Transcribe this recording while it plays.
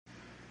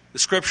The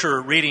scripture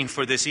reading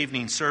for this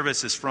evening's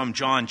service is from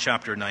John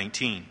chapter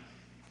 19.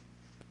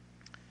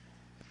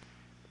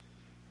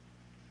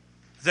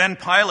 Then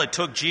Pilate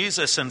took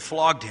Jesus and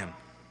flogged him.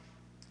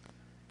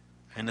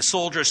 And the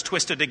soldiers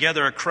twisted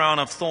together a crown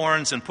of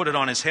thorns and put it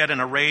on his head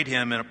and arrayed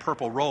him in a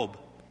purple robe.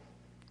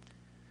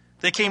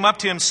 They came up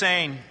to him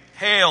saying,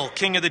 "Hail,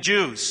 King of the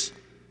Jews!"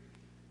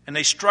 And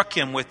they struck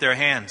him with their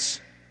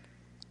hands.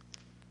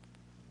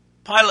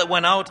 Pilate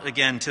went out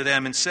again to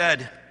them and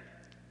said,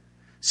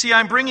 "See,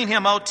 I'm bringing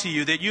him out to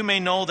you that you may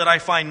know that I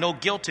find no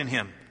guilt in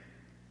him."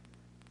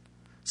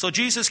 So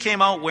Jesus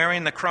came out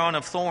wearing the crown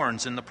of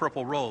thorns and the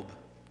purple robe.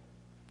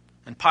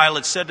 And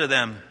Pilate said to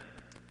them,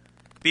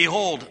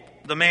 "Behold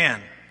the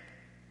man."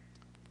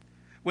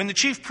 When the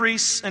chief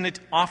priests and the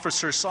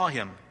officers saw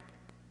him,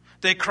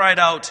 they cried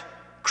out,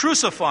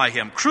 "Crucify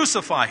him!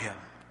 Crucify him!"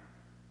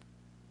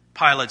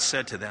 Pilate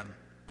said to them,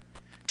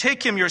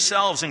 "Take him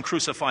yourselves and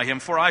crucify him,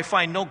 for I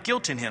find no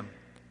guilt in him."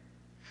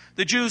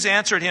 The Jews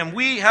answered him,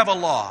 "We have a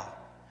law,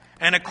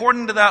 and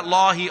according to that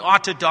law he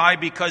ought to die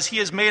because he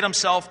has made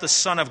himself the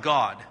Son of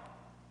God."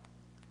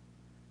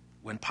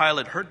 When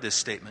Pilate heard this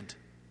statement,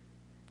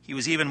 he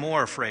was even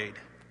more afraid.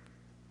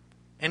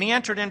 And he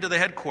entered into the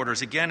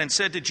headquarters again and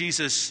said to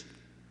Jesus,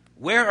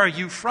 "Where are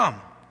you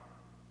from?"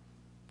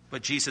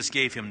 But Jesus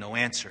gave him no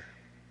answer.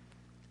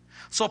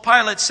 So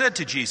Pilate said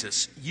to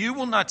Jesus, "You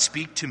will not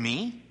speak to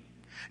me?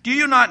 Do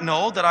you not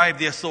know that I have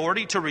the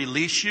authority to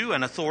release you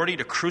and authority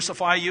to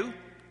crucify you?"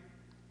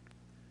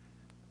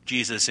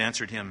 Jesus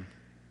answered him,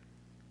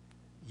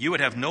 "You would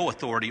have no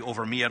authority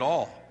over me at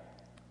all,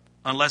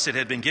 unless it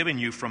had been given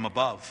you from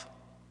above.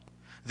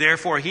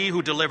 Therefore he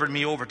who delivered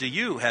me over to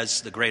you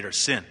has the greater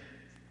sin."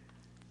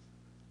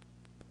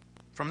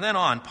 From then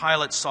on,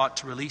 Pilate sought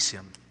to release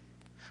him.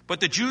 But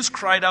the Jews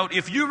cried out,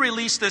 "If you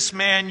release this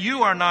man,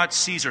 you are not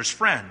Caesar's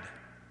friend.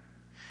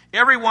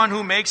 Everyone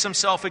who makes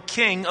himself a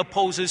king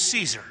opposes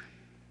Caesar."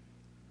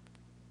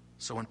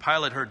 So when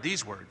Pilate heard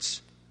these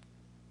words,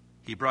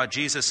 he brought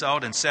Jesus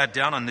out and sat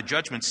down on the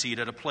judgment seat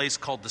at a place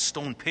called the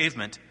Stone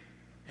Pavement,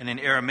 and in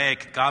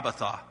Aramaic,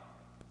 Gabbatha.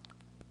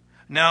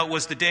 Now it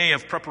was the day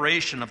of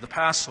preparation of the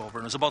Passover,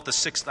 and it was about the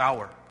 6th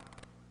hour.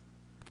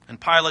 And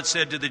Pilate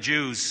said to the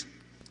Jews,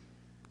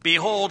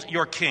 "Behold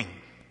your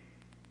king."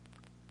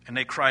 And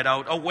they cried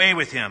out, "Away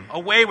with him!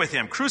 Away with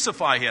him!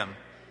 Crucify him!"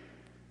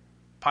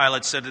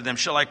 Pilate said to them,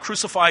 "Shall I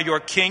crucify your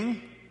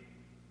king?"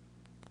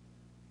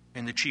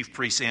 And the chief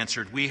priests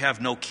answered, "We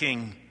have no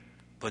king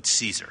but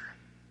Caesar."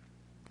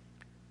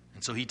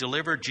 And so he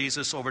delivered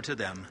Jesus over to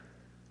them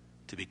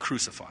to be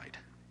crucified.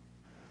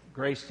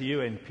 Grace to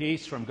you and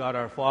peace from God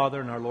our Father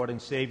and our Lord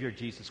and Savior,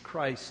 Jesus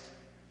Christ.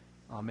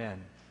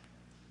 Amen.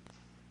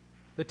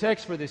 The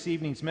text for this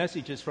evening's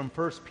message is from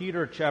 1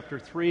 Peter chapter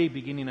 3,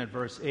 beginning at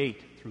verse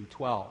 8 through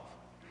 12.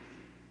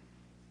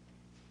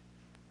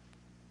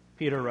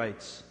 Peter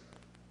writes,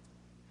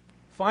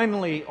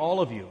 "Finally, all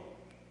of you,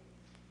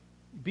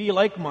 be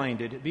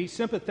like-minded, be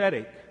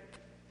sympathetic,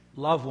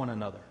 love one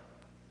another.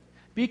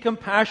 Be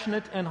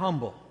compassionate and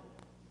humble.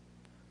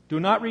 Do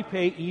not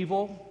repay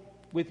evil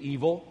with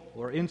evil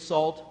or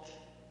insult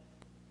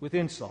with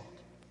insult.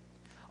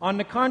 On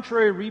the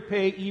contrary,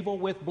 repay evil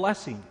with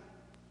blessing,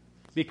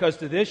 because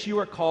to this you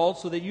are called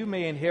so that you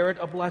may inherit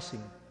a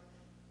blessing.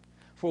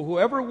 For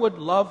whoever would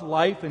love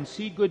life and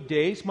see good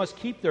days must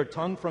keep their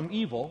tongue from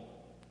evil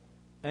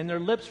and their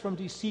lips from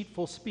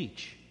deceitful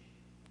speech.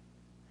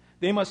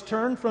 They must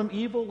turn from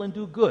evil and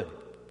do good.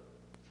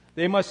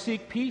 They must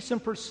seek peace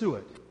and pursue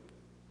it.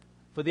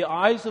 For the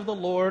eyes of the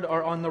Lord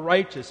are on the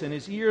righteous, and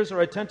his ears are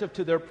attentive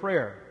to their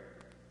prayer.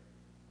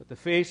 But the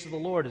face of the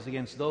Lord is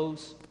against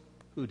those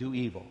who do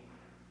evil."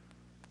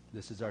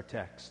 This is our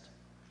text.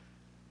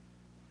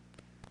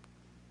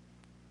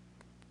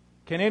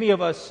 Can any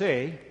of us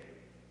say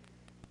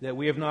that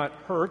we have not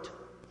hurt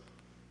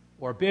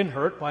or been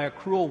hurt by a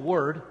cruel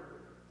word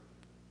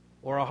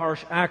or a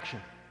harsh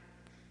action?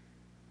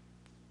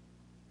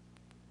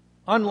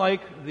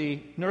 Unlike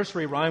the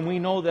nursery rhyme, we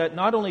know that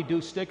not only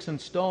do sticks and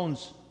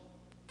stones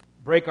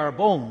break our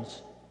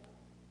bones,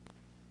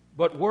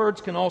 but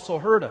words can also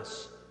hurt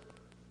us,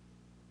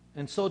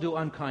 and so do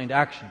unkind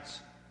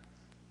actions.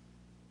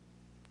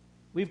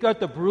 We've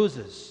got the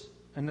bruises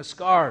and the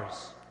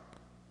scars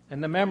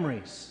and the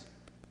memories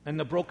and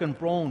the broken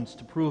bones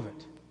to prove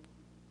it.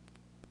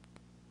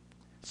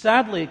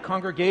 Sadly,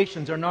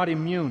 congregations are not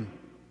immune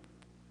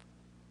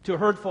to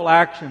hurtful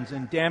actions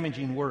and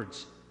damaging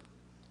words.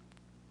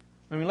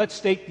 I mean, let's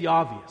state the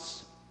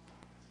obvious.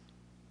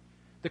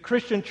 The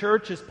Christian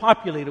church is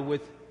populated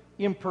with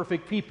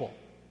imperfect people.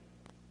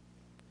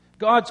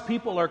 God's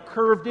people are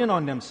curved in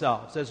on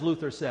themselves, as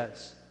Luther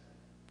says.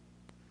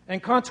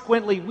 And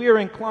consequently, we are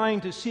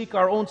inclined to seek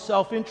our own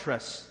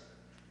self-interests,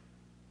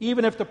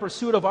 even if the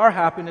pursuit of our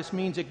happiness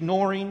means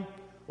ignoring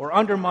or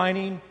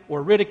undermining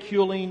or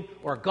ridiculing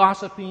or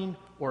gossiping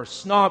or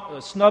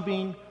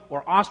snubbing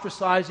or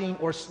ostracizing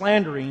or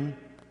slandering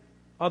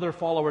other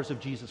followers of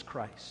Jesus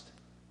Christ.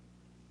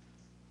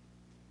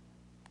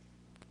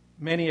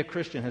 Many a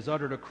Christian has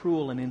uttered a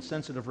cruel and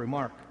insensitive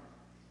remark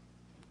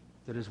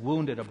that has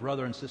wounded a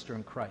brother and sister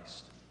in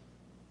Christ.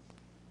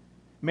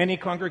 Many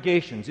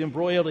congregations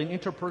embroiled in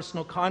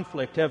interpersonal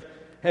conflict have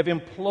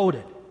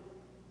imploded,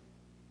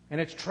 and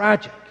it's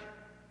tragic.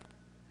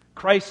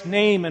 Christ's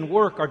name and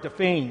work are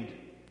defamed,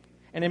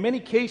 and in many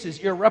cases,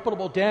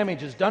 irreparable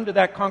damage is done to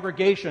that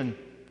congregation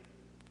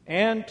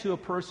and to a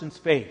person's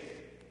faith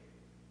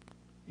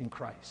in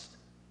Christ.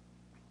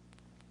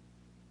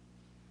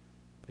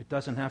 It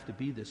doesn't have to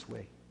be this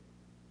way.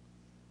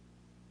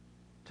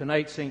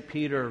 Tonight, St.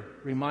 Peter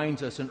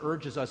reminds us and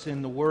urges us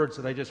in the words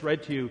that I just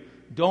read to you,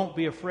 don't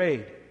be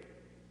afraid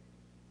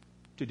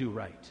to do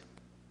right.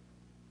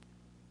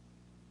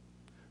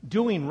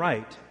 Doing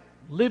right,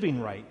 living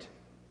right,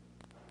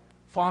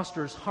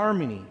 fosters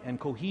harmony and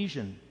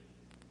cohesion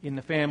in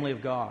the family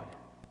of God.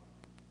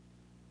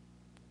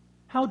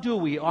 How do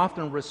we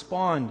often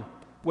respond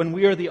when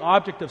we are the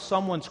object of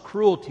someone's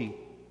cruelty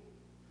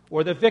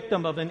or the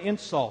victim of an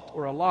insult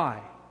or a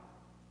lie?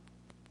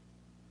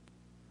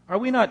 Are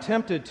we not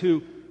tempted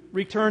to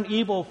return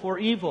evil for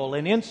evil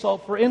and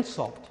insult for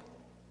insult?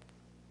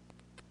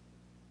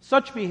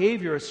 Such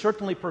behavior is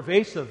certainly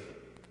pervasive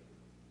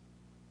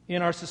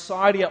in our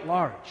society at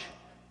large.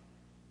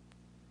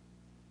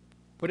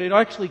 But it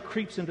actually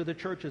creeps into the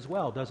church as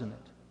well, doesn't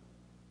it?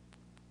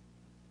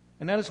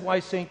 And that is why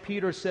St.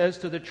 Peter says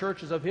to the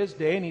churches of his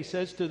day, and he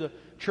says to the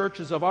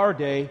churches of our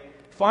day,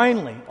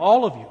 finally,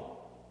 all of you,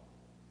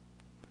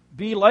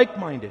 be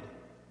like-minded,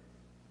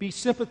 be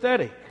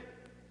sympathetic,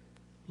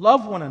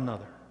 love one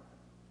another,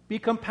 be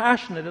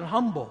compassionate and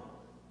humble.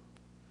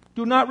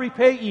 Do not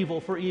repay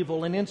evil for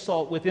evil and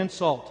insult with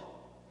insult.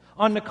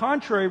 On the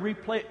contrary,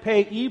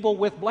 repay evil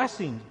with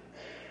blessing,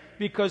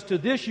 because to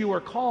this you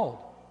are called,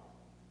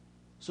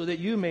 so that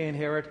you may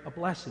inherit a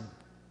blessing.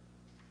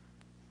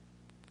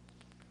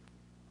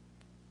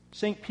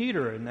 St.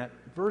 Peter, in that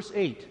verse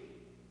 8,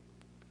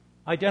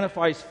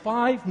 identifies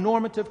 5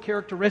 normative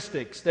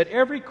characteristics that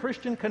every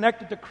Christian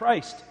connected to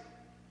Christ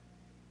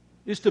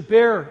is to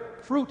bear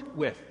fruit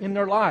with in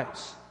their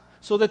lives,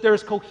 so that there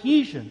is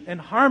cohesion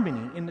and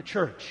harmony in the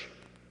church.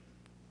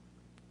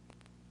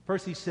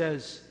 First, he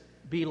says,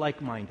 be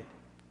like-minded.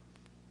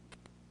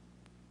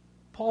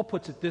 Paul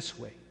puts it this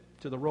way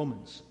to the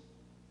Romans: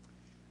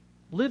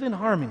 live in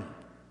harmony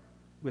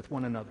with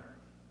one another.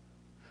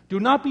 Do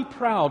not be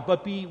proud,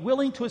 but be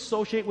willing to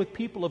associate with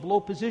people of low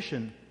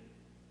position.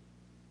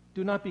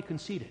 Do not be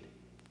conceited.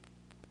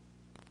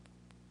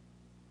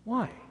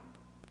 Why?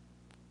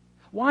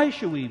 Why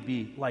should we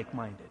be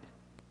like-minded?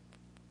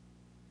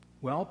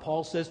 Well,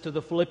 Paul says to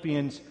the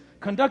Philippians,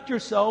 conduct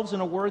yourselves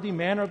in a worthy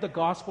manner of the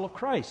gospel of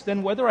Christ.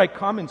 Then whether I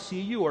come and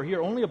see you or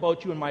hear only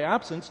about you in my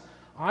absence,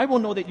 I will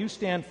know that you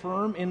stand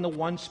firm in the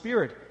one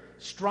Spirit,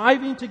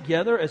 striving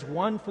together as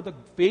one for the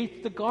faith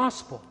of the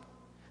gospel,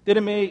 that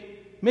it may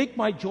make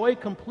my joy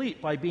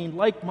complete by being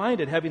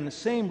like-minded, having the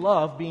same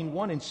love, being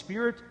one in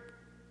spirit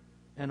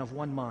and of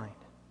one mind.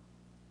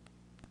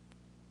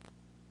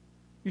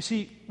 You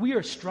see, we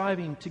are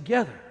striving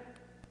together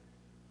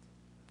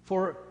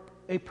for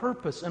a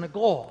purpose and a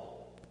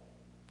goal.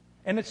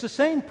 And it's the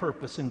same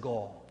purpose and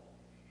goal.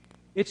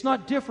 It's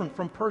not different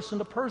from person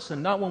to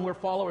person, not when we're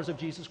followers of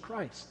Jesus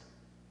Christ.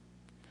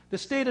 The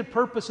stated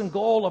purpose and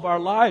goal of our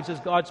lives as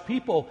God's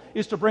people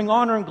is to bring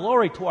honor and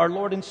glory to our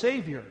Lord and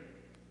Savior,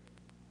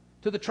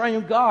 to the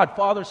triune God,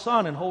 Father,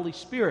 Son, and Holy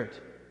Spirit.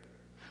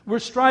 We're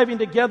striving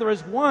together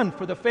as one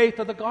for the faith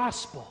of the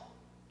gospel,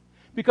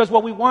 because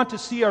what we want to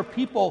see our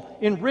people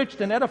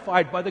enriched and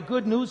edified by the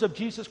good news of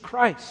Jesus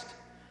Christ,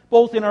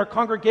 both in our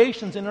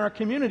congregations and in our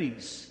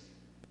communities.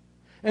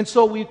 And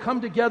so we come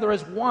together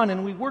as one,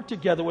 and we work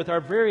together with our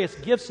various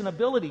gifts and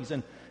abilities,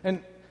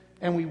 and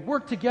we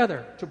work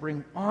together to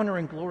bring honor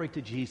and glory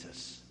to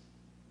Jesus.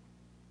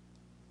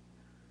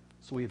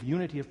 So we have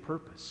unity of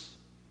purpose.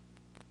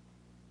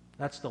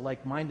 That's the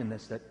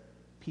like-mindedness that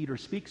Peter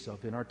speaks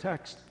of in our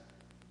text.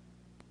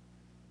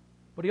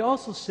 But he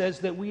also says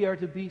that we are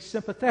to be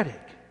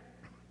sympathetic.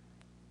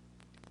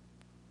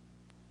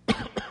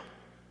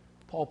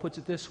 Paul puts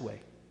it this way: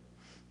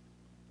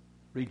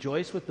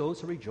 rejoice with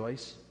those who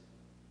rejoice,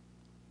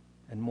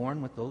 and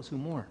mourn with those who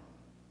mourn.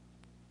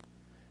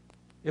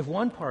 If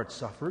one part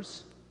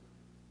suffers,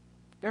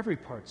 every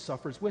part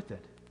suffers with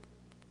it.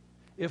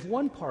 If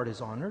one part is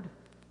honored,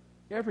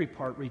 every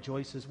part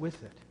rejoices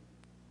with it.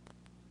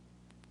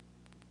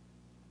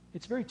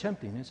 It's very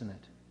tempting, isn't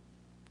it,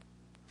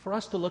 for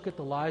us to look at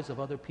the lives of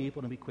other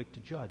people and be quick to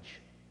judge.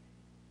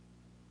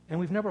 And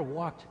we've never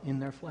walked in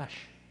their flesh.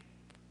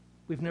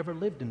 We've never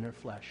lived in their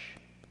flesh.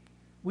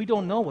 We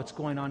don't know what's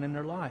going on in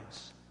their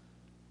lives.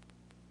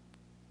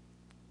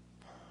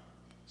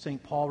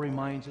 St. Paul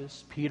reminds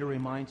us, Peter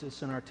reminds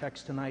us in our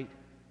text tonight,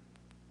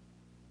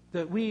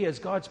 that we as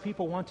God's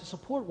people want to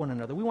support one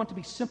another. We want to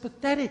be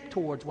sympathetic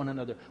towards one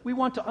another. We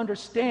want to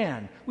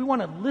understand. We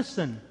want to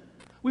listen.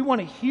 We want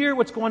to hear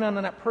what's going on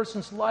in that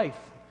person's life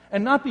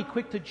and not be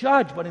quick to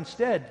judge, but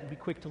instead be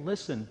quick to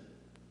listen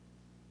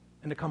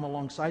and to come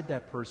alongside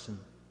that person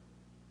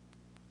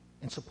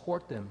and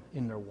support them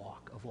in their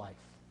walk of life.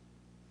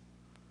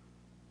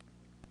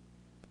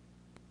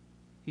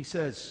 He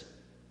says,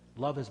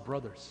 Love as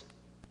brothers.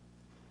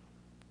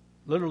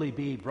 Literally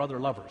be brother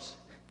lovers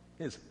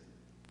is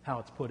how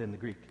it's put in the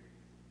Greek.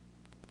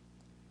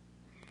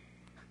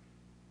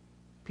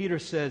 Peter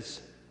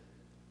says,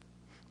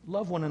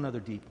 love one another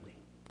deeply.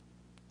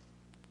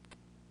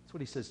 That's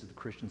what he says to the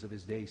Christians of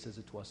his day. He says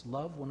it to us.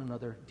 Love one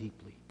another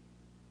deeply.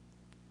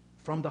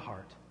 From the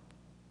heart.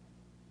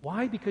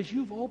 Why? Because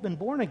you've all been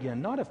born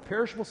again, not of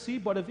perishable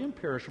seed, but of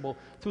imperishable,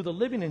 through the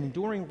living and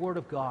enduring Word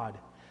of God.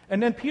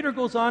 And then Peter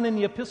goes on in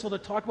the epistle to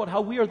talk about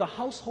how we are the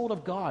household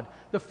of God,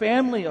 the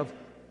family of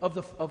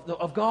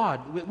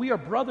God. We are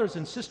brothers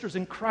and sisters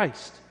in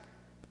Christ.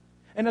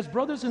 And as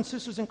brothers and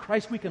sisters in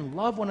Christ, we can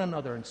love one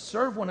another and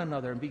serve one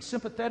another and be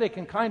sympathetic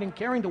and kind and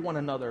caring to one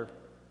another,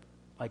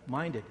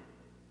 like-minded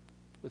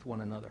with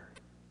one another.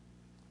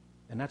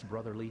 And that's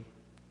brotherly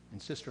and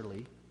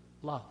sisterly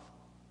love.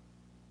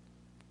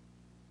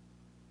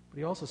 But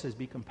he also says,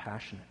 be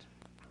compassionate.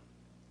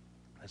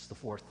 That's the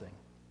fourth thing.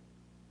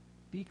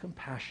 Be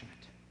compassionate.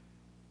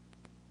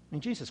 I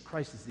mean, Jesus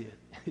Christ is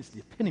the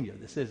epitome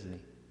of this, isn't he?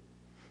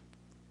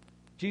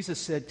 Jesus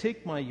said,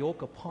 take my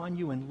yoke upon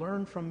you and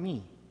learn from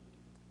me.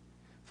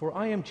 For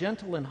I am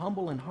gentle and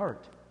humble in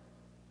heart,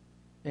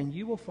 and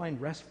you will find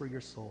rest for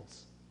your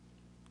souls.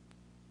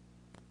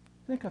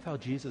 Think of how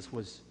Jesus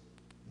was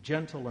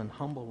gentle and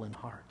humble in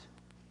heart.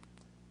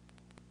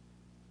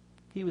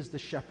 He was the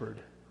shepherd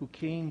who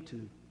came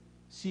to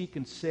seek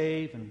and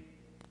save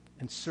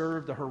and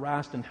serve the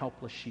harassed and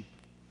helpless sheep.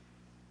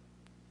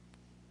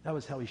 That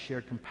was how he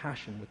shared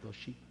compassion with those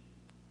sheep.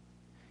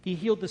 He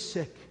healed the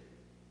sick.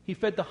 He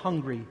fed the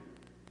hungry.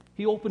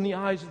 He opened the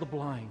eyes of the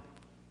blind.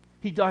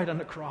 He died on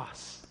the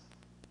cross.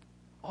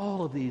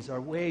 All of these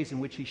are ways in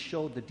which he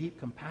showed the deep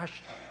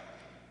compassion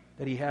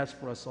that he has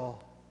for us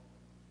all.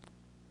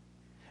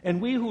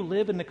 And we who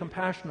live in the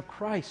compassion of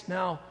Christ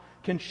now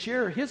can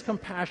share his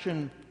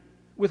compassion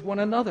with one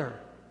another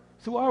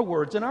through our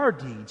words and our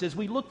deeds as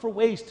we look for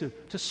ways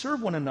to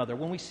serve one another.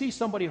 When we see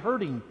somebody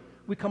hurting,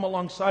 we come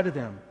alongside of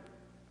them.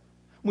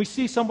 When we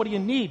see somebody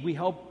in need, we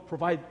help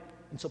provide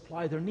and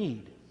supply their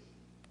need.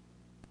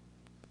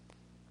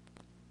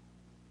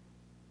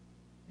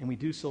 And we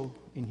do so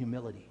in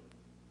humility.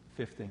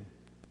 The fifth thing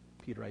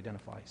Peter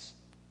identifies.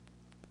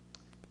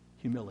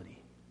 Humility.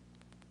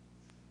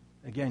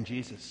 Again,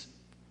 Jesus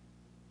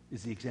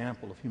is the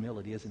example of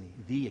humility, isn't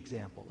he? The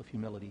example of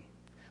humility.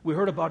 We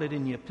heard about it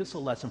in the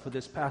epistle lesson for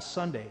this past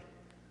Sunday,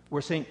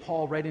 where St.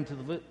 Paul, writing to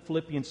the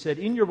Philippians, said,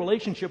 in your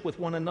relationship with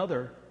one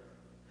another,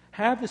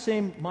 have the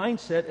same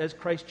mindset as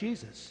Christ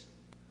Jesus,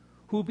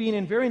 who being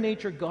in very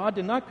nature God,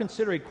 did not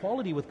consider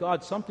equality with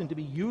God something to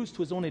be used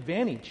to his own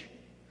advantage.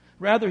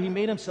 Rather, he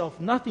made himself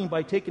nothing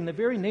by taking the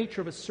very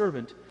nature of a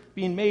servant,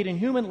 being made in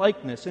human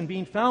likeness, and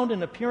being found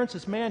in appearance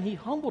as man, he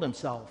humbled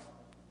himself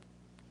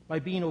by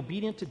being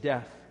obedient to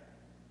death,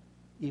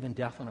 even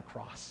death on a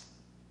cross.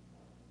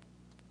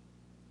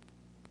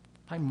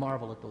 I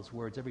marvel at those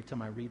words every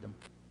time I read them.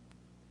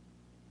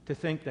 To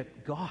think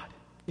that God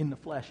in the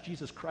flesh,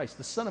 Jesus Christ,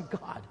 the Son of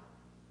God,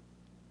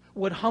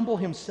 would humble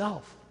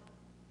himself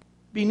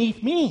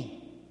beneath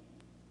me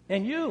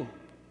and you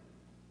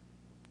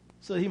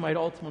so that he might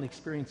ultimately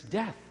experience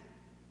death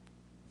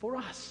for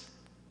us.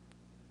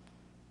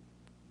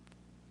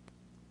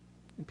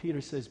 And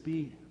Peter says,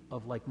 be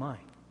of like mind.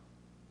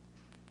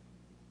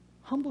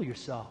 Humble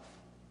yourself.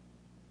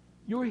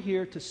 You're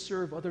here to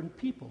serve other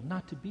people,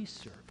 not to be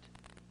served.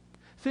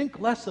 Think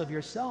less of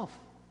yourself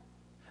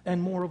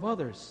and more of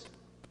others.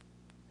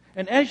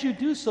 And as you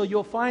do so,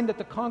 you'll find that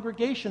the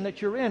congregation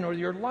that you're in or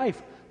your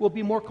life will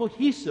be more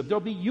cohesive.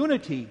 There'll be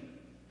unity.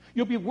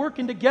 You'll be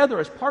working together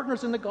as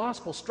partners in the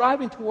gospel,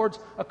 striving towards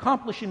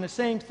accomplishing the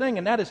same thing,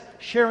 and that is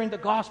sharing the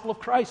gospel of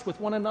Christ with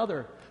one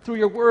another through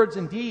your words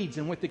and deeds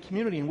and with the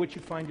community in which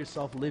you find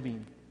yourself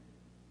living.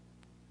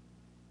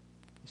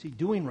 You see,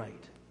 doing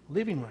right,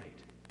 living right,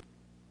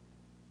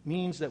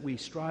 means that we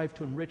strive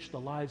to enrich the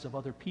lives of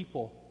other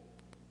people,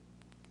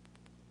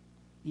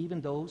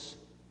 even those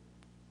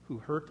who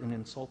hurt and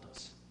insult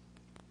us.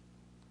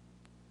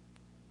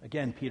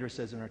 Again, Peter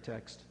says in our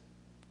text,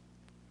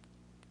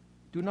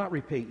 do not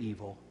repay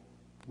evil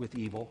with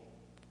evil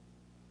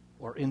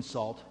or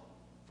insult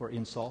for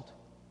insult.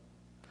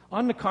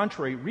 On the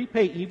contrary,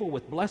 repay evil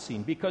with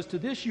blessing, because to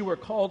this you were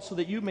called so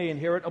that you may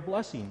inherit a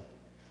blessing.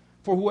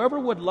 For whoever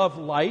would love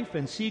life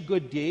and see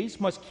good days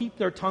must keep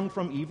their tongue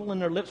from evil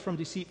and their lips from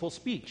deceitful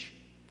speech.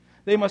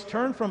 They must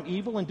turn from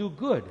evil and do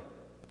good.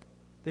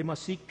 They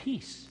must seek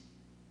peace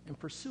and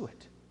pursue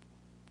it.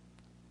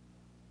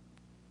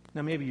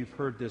 Now, maybe you've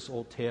heard this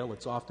old tale.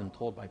 It's often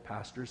told by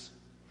pastors.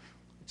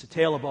 It's a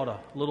tale about a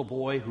little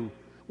boy who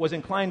was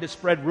inclined to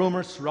spread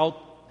rumors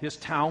throughout his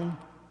town.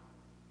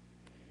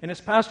 And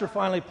his pastor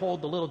finally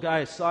pulled the little guy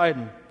aside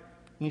and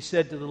he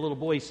said to the little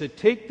boy, he said,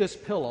 take this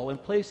pillow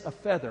and place a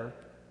feather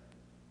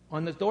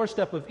on the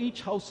doorstep of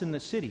each house in the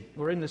city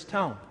or in this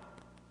town.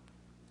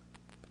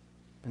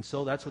 And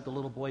so that's what the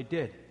little boy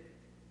did.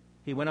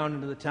 He went out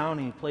into the town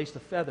and he placed a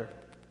feather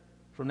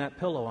from that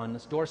pillow on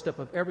this doorstep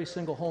of every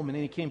single home, and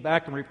then he came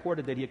back and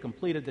reported that he had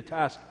completed the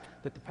task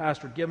that the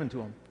pastor had given to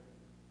him.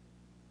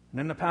 And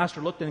then the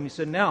pastor looked at him and he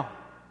said, "Now,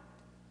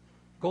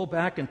 go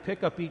back and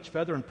pick up each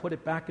feather and put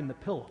it back in the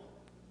pillow."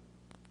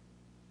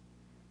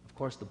 Of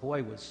course, the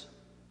boy was,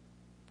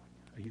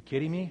 "Are you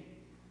kidding me?"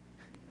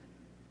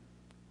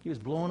 He was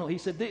blown away. He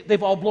said,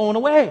 "They've all blown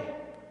away."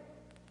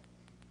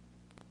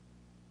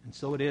 "And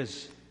so it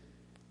is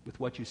with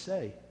what you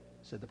say,"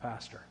 said the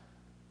pastor.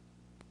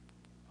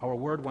 "Our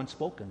word once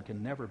spoken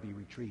can never be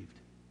retrieved."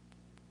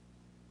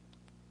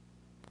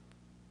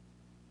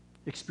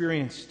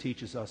 Experience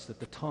teaches us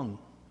that the tongue,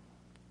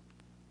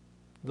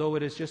 though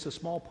it is just a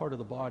small part of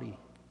the body,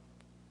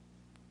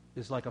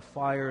 is like a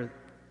fire,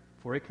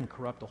 for it can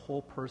corrupt a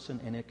whole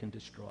person and it can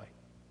destroy.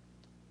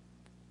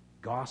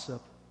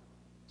 Gossip,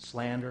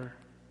 slander,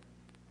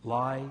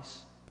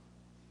 lies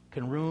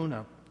can ruin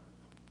a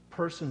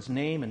person's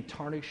name and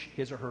tarnish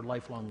his or her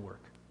lifelong work.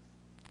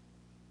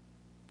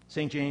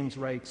 St. James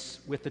writes,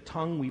 "With the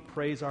tongue we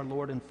praise our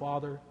Lord and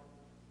Father,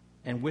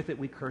 and with it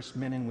we curse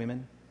men and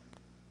women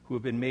who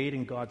have been made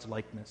in God's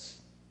likeness.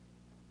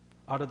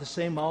 Out of the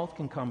same mouth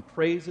can come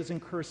praises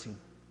and cursing.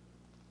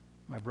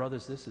 My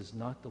brothers, this is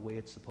not the way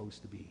it's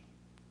supposed to be."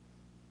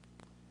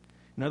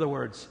 In other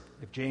words,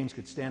 if James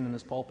could stand in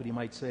this pulpit, he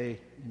might say,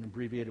 in an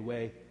abbreviated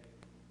way,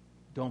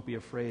 don't be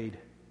afraid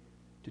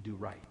to do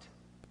right.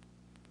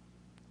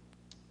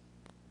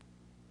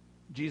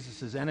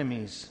 Jesus'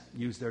 enemies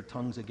used their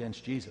tongues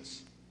against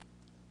Jesus.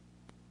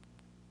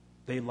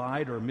 They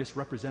lied or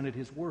misrepresented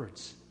his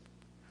words.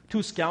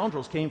 2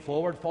 scoundrels came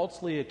forward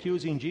falsely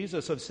accusing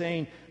Jesus of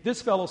saying,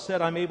 "This fellow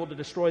said, I'm able to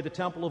destroy the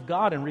temple of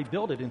God and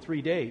rebuild it in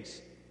 3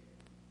 days."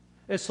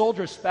 As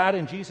soldiers spat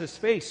in Jesus'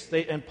 face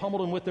and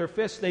pummeled him with their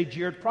fists, they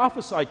jeered,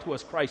 "Prophesy to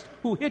us, Christ,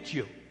 who hit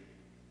you?"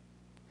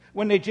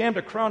 When they jammed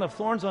a crown of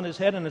thorns on his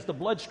head and as the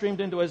blood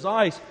streamed into his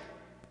eyes,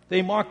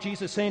 they mocked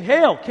Jesus, saying,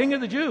 "Hail, King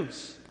of the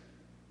Jews!"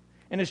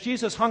 And as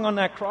Jesus hung on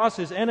that cross,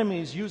 his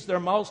enemies used their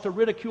mouths to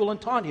ridicule and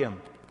taunt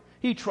him.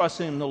 "He trusts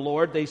in the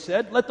Lord," they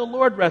said. "Let the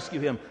Lord rescue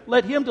him.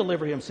 Let him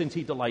deliver him, since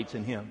he delights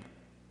in him."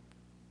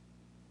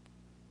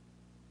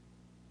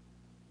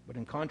 But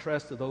in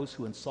contrast to those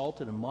who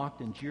insulted and mocked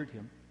and jeered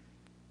him,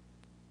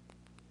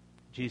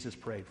 Jesus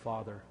prayed,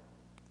 "Father,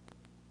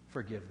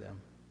 forgive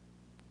them,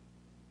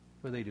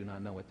 for they do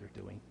not know what they're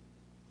doing."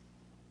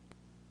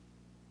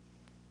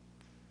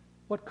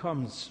 What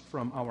comes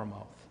from our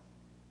mouth?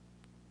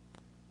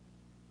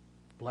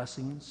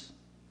 Blessings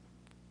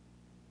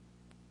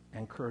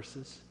and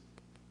curses.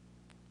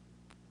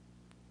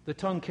 The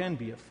tongue can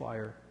be a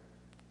fire,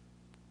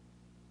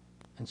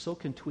 and so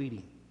can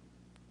tweeting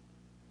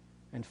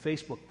and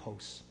Facebook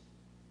posts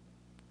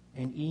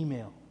and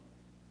email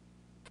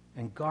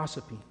and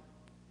gossiping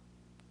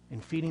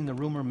and feeding the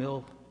rumor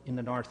mill in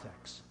the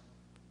narthex.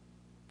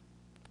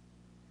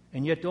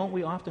 And yet, don't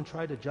we often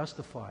try to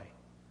justify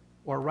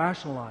or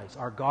rationalize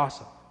our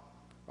gossip,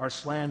 our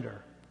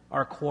slander,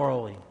 our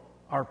quarreling,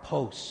 our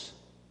posts,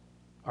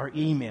 our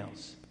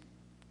emails,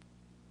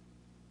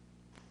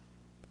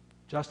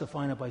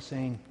 justifying it by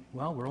saying,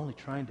 well, we're only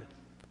trying to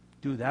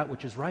do that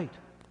which is right.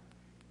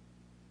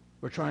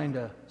 We're trying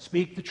to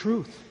speak the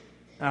truth,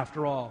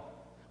 after all.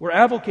 We're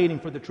advocating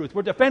for the truth.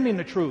 We're defending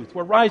the truth.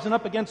 We're rising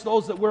up against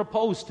those that we're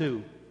opposed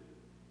to.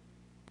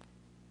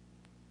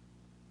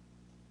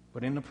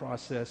 But in the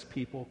process,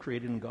 people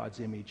created in God's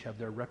image have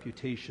their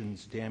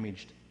reputations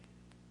damaged,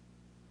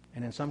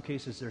 and in some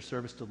cases, their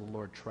service to the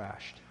Lord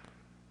trashed.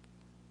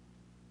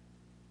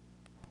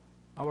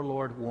 Our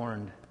Lord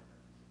warned,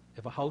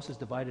 if a house is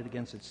divided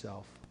against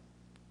itself,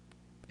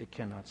 it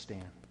cannot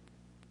stand.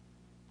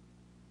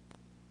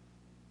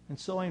 And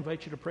so I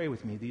invite you to pray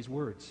with me these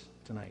words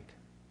tonight,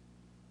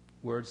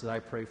 words that I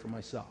pray for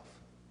myself.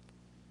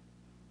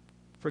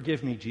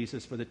 Forgive me,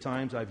 Jesus, for the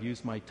times I've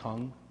used my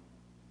tongue,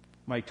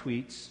 my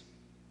tweets,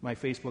 my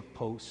Facebook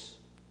posts,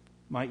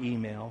 my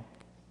email,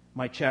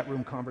 my chat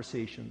room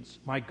conversations,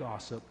 my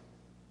gossip,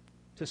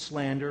 to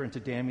slander and to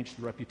damage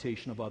the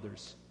reputation of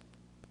others.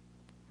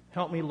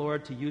 Help me,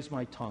 Lord, to use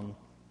my tongue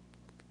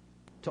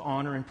to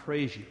honor and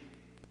praise you,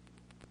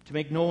 to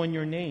make known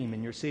your name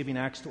and your saving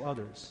acts to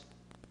others,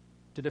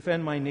 to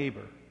defend my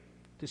neighbor,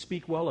 to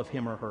speak well of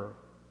him or her,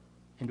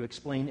 and to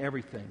explain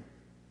everything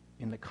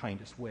in the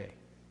kindest way.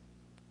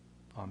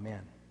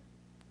 Amen.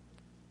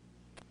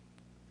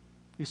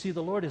 You see,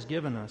 the Lord has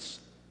given us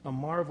a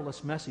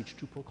marvelous message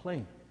to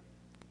proclaim,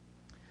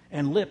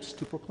 and lips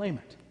to proclaim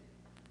it.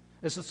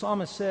 As the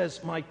psalmist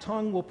says, "My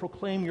tongue will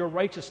proclaim your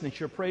righteousness,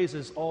 your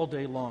praises all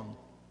day long."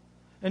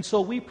 And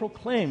so we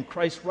proclaim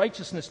Christ's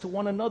righteousness to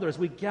one another as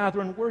we gather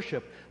and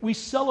worship. We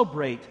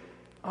celebrate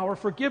our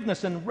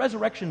forgiveness and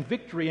resurrection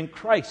victory in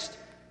Christ,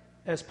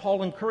 as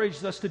Paul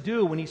encouraged us to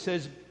do when he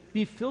says,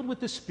 "Be filled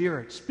with the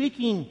Spirit,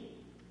 speaking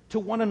to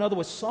one another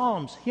with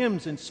psalms,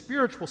 hymns, and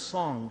spiritual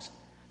songs.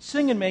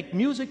 Sing and make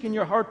music in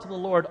your heart to the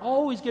Lord,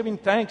 always giving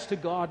thanks to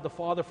God the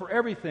Father for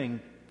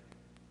everything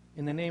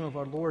in the name of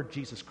our Lord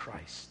Jesus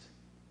Christ."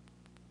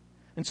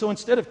 And so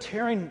instead of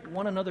tearing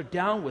one another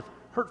down with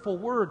hurtful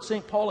words,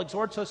 St. Paul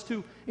exhorts us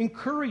to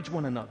encourage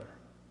one another,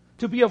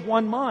 to be of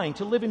one mind,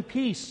 to live in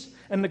peace,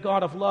 and the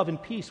God of love and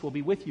peace will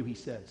be with you, he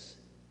says.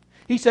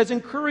 He says,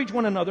 encourage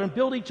one another and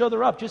build each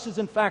other up, just as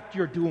in fact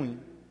you're doing.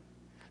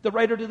 The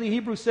writer to the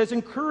Hebrews says,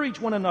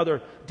 encourage one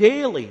another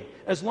daily,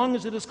 as long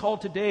as it is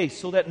called today,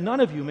 so that none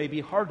of you may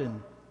be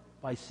hardened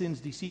by sin's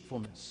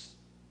deceitfulness.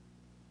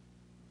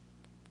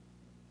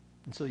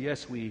 And so,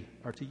 yes, we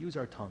are to use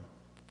our tongue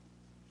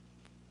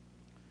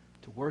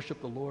to worship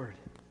the Lord,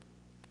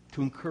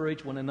 to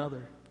encourage one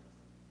another.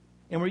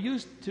 And we're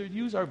to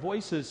use our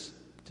voices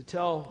to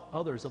tell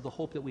others of the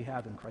hope that we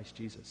have in Christ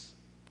Jesus.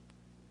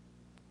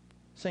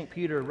 St.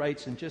 Peter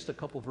writes in just a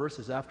couple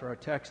verses after our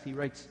text, he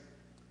writes,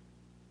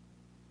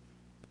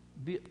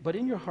 but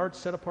in your hearts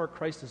set apart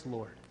Christ as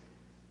Lord.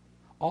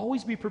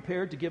 Always be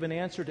prepared to give an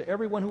answer to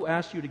everyone who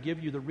asks you to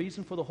give you the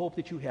reason for the hope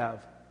that you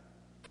have.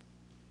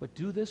 But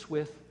do this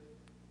with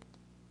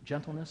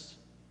gentleness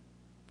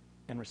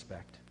and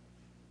respect.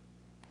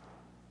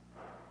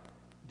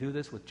 Do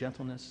this with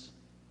gentleness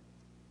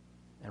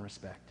and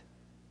respect.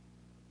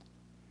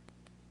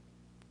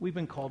 We've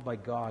been called by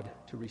God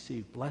to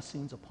receive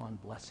blessings upon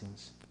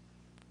blessings.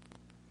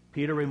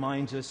 Peter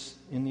reminds us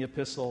in the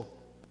epistle,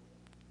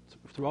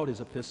 throughout his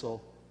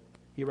epistle,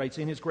 he writes,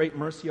 in his great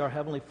mercy, our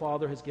Heavenly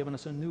Father has given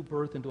us a new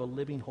birth into a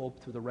living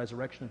hope through the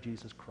resurrection of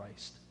Jesus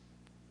Christ.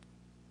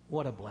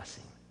 What a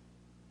blessing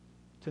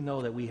to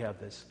know that we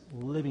have this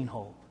living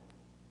hope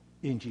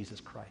in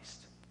Jesus Christ.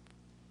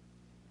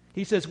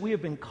 He says, we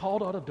have been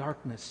called out of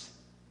darkness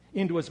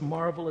into his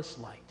marvelous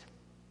light.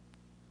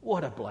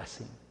 What a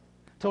blessing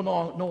to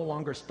no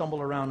longer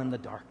stumble around in the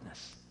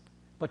darkness,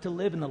 but to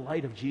live in the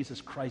light of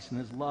Jesus Christ and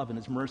his love and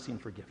his mercy and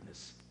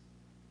forgiveness.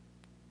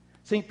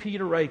 St.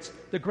 Peter writes,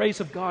 the grace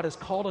of God has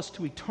called us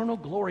to eternal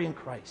glory in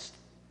Christ.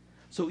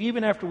 So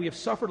even after we have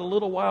suffered a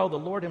little while, the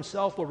Lord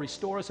himself will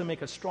restore us and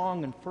make us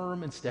strong and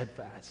firm and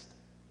steadfast.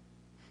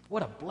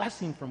 What a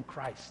blessing from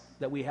Christ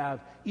that we have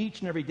each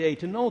and every day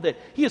to know that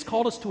he has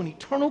called us to an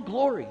eternal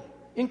glory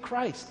in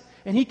Christ,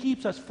 and he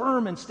keeps us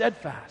firm and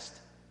steadfast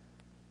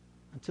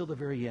until the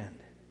very end.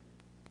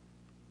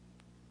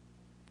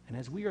 And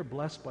as we are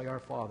blessed by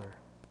our Father,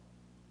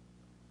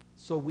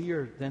 so we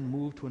are then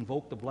moved to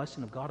invoke the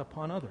blessing of God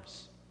upon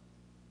others,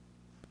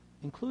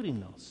 including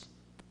those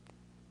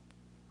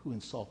who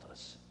insult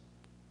us,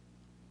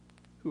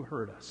 who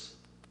hurt us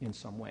in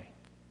some way.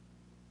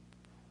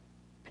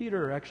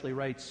 Peter actually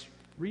writes,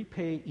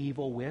 repay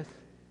evil with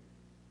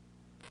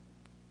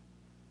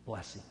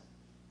blessing.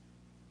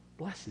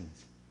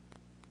 Blessings.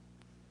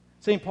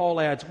 St.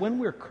 Paul adds, when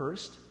we're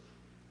cursed,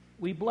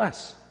 we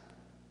bless.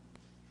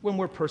 When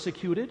we're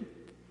persecuted,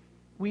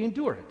 we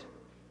endure it.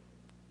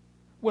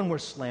 When we're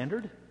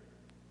slandered,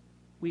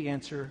 we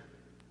answer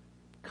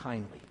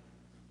kindly.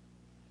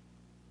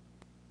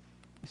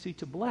 You see,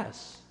 to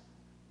bless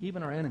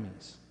even our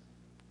enemies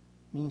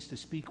means to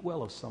speak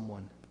well of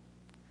someone.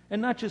 And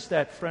not just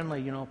that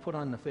friendly, put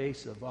on the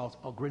face of,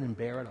 I'll grin and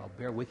bear it, I'll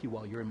bear with you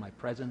while you're in my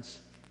presence.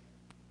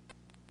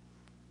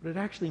 But it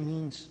actually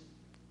means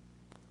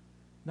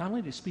not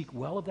only to speak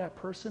well of that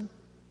person,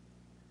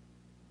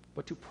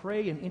 but to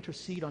pray and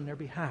intercede on their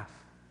behalf.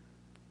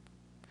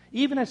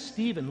 Even as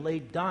Stephen lay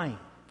dying,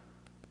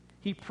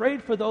 he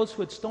prayed for those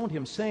who had stoned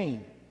him,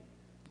 saying,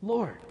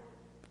 Lord,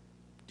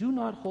 do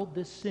not hold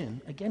this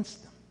sin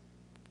against them.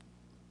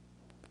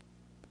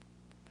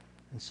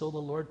 And so the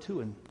Lord,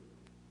 too,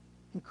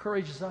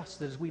 encourages us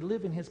that as we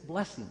live in his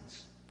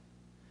blessings,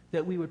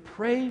 that we would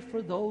pray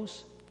for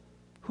those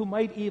who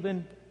might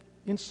even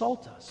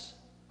insult us,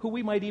 who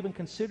we might even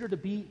consider to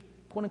be,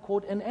 quote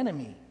unquote, an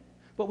enemy.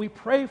 But we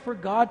pray for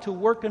God to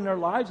work in their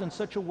lives in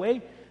such a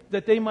way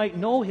that they might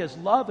know his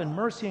love and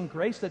mercy and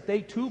grace, that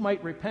they too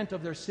might repent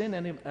of their sin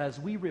and as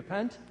we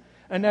repent,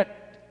 and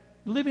that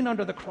living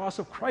under the cross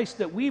of Christ,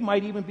 that we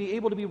might even be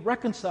able to be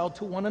reconciled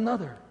to one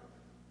another.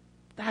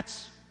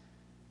 That's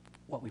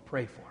what we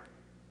pray for.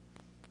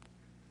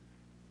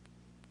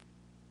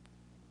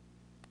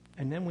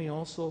 And then we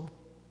also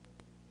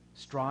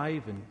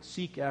strive and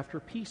seek after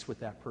peace with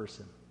that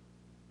person.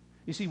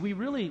 You see, we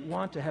really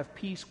want to have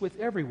peace with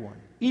everyone,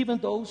 even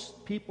those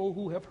people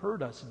who have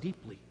hurt us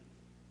deeply.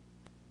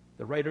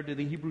 The writer to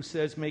the Hebrews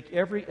says, make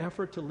every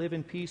effort to live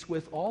in peace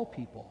with all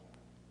people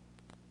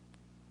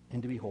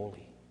and to be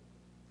holy.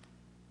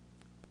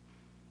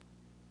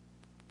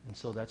 And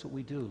so that's what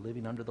we do,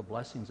 living under the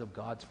blessings of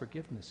God's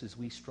forgiveness, is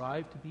we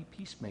strive to be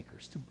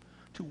peacemakers,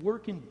 to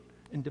work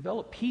and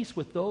develop peace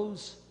with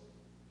those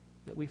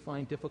that we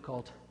find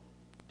difficult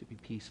to be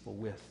peaceful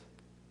with.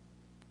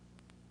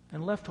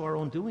 And left to our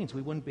own doings,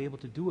 we wouldn't be able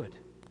to do it.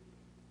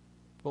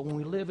 But when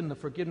we live in the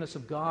forgiveness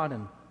of God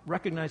and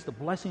recognize the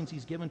blessings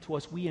he's given to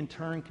us, we in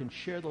turn can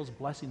share those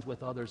blessings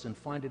with others and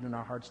find it in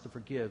our hearts to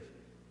forgive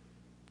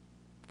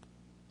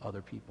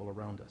other people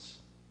around us.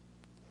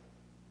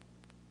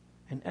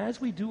 And as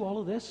we do all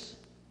of this,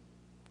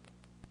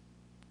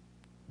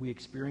 we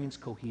experience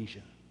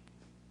cohesion.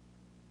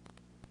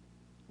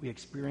 We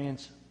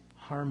experience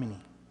harmony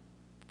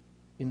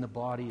in the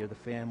body or the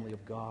family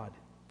of God.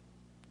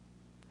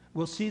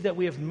 We'll see that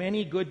we have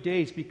many good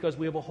days because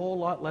we have a whole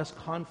lot less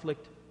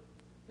conflict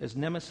as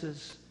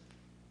nemesis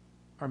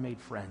are made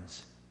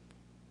friends.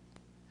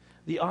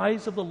 The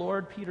eyes of the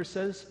Lord, Peter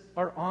says,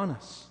 are on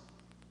us,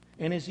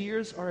 and his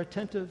ears are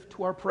attentive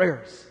to our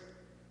prayers.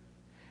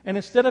 And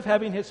instead of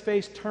having his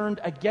face turned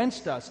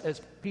against us,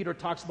 as Peter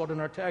talks about in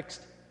our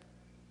text,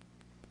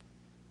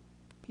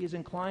 he is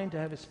inclined to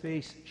have his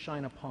face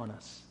shine upon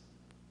us.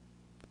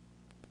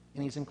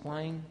 And he's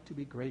inclined to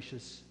be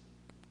gracious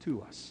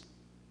to us.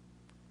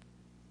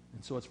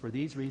 And so it's for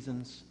these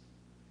reasons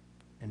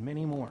and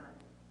many more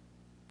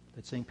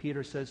that St.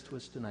 Peter says to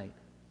us tonight,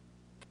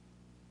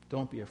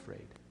 don't be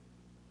afraid.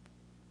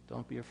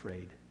 Don't be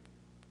afraid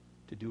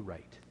to do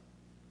right.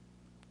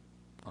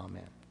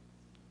 Amen.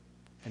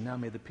 And now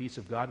may the peace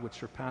of God, which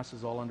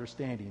surpasses all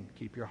understanding,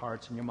 keep your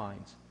hearts and your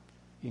minds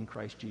in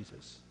Christ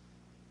Jesus.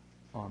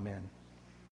 Amen.